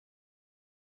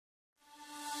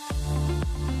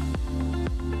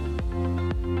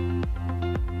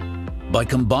By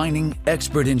combining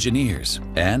expert engineers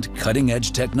and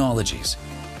cutting-edge technologies,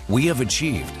 we have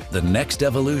achieved the next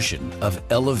evolution of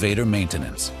elevator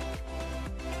maintenance.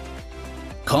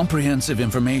 Comprehensive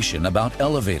information about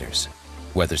elevators,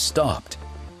 whether stopped,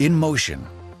 in motion,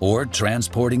 or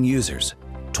transporting users,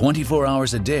 24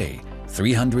 hours a day,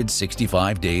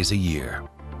 365 days a year.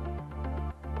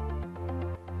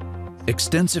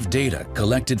 Extensive data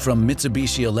collected from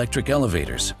Mitsubishi electric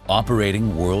elevators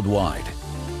operating worldwide.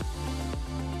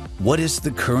 What is the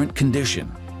current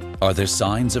condition? Are there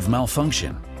signs of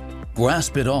malfunction?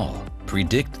 Grasp it all,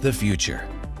 predict the future.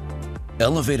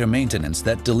 Elevator maintenance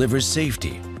that delivers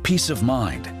safety, peace of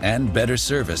mind, and better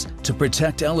service to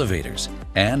protect elevators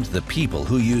and the people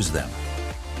who use them.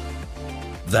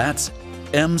 That's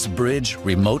EMS Bridge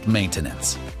Remote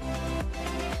Maintenance.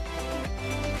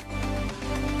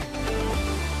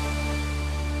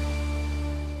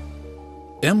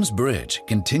 EMS Bridge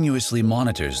continuously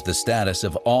monitors the status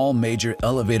of all major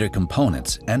elevator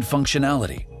components and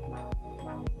functionality,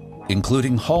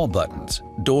 including hall buttons,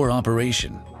 door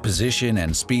operation, position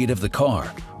and speed of the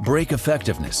car, brake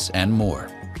effectiveness, and more.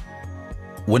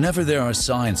 Whenever there are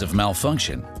signs of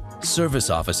malfunction,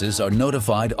 service offices are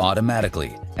notified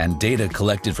automatically and data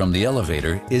collected from the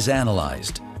elevator is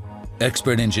analyzed.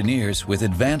 Expert engineers with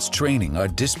advanced training are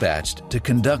dispatched to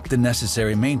conduct the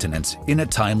necessary maintenance in a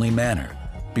timely manner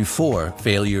before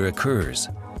failure occurs.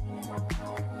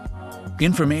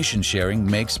 Information sharing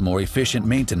makes more efficient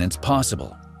maintenance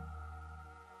possible.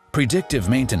 Predictive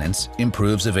maintenance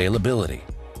improves availability.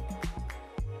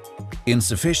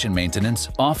 Insufficient maintenance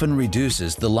often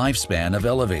reduces the lifespan of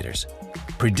elevators.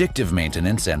 Predictive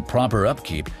maintenance and proper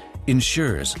upkeep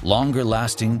ensures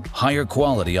longer-lasting,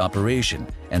 higher-quality operation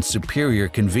and superior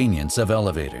convenience of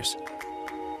elevators.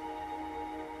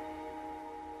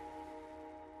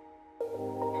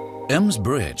 EMS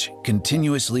Bridge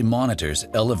continuously monitors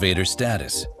elevator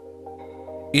status.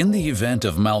 In the event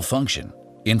of malfunction,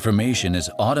 information is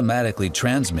automatically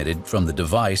transmitted from the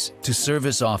device to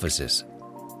service offices.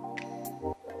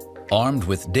 Armed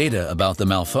with data about the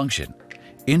malfunction,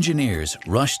 engineers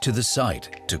rush to the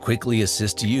site to quickly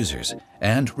assist users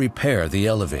and repair the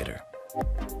elevator.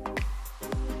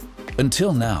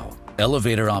 Until now,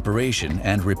 elevator operation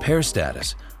and repair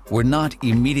status were not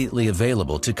immediately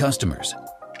available to customers.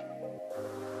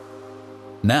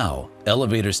 Now,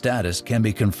 elevator status can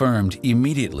be confirmed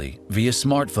immediately via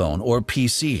smartphone or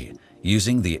PC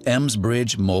using the EMS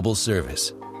Bridge mobile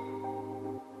service.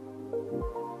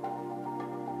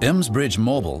 EMS Bridge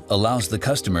Mobile allows the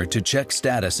customer to check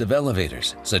status of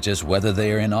elevators, such as whether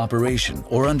they are in operation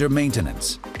or under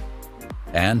maintenance,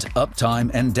 and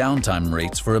uptime and downtime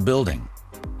rates for a building.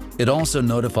 It also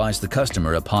notifies the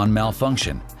customer upon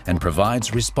malfunction and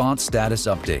provides response status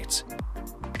updates.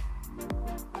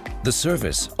 The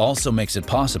service also makes it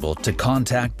possible to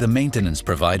contact the maintenance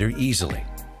provider easily.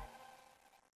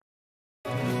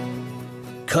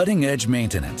 Cutting-edge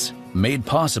maintenance made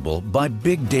possible by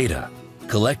big data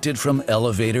collected from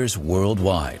elevators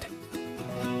worldwide.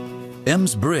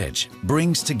 EMS Bridge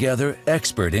brings together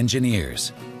expert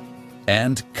engineers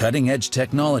and cutting-edge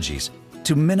technologies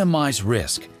to minimize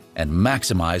risk and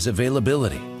maximize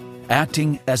availability,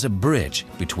 acting as a bridge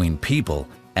between people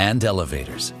and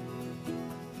elevators.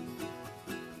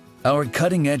 Our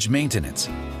cutting-edge maintenance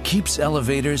keeps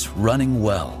elevators running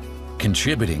well,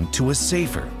 contributing to a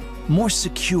safer, more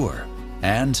secure,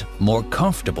 and more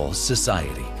comfortable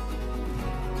society.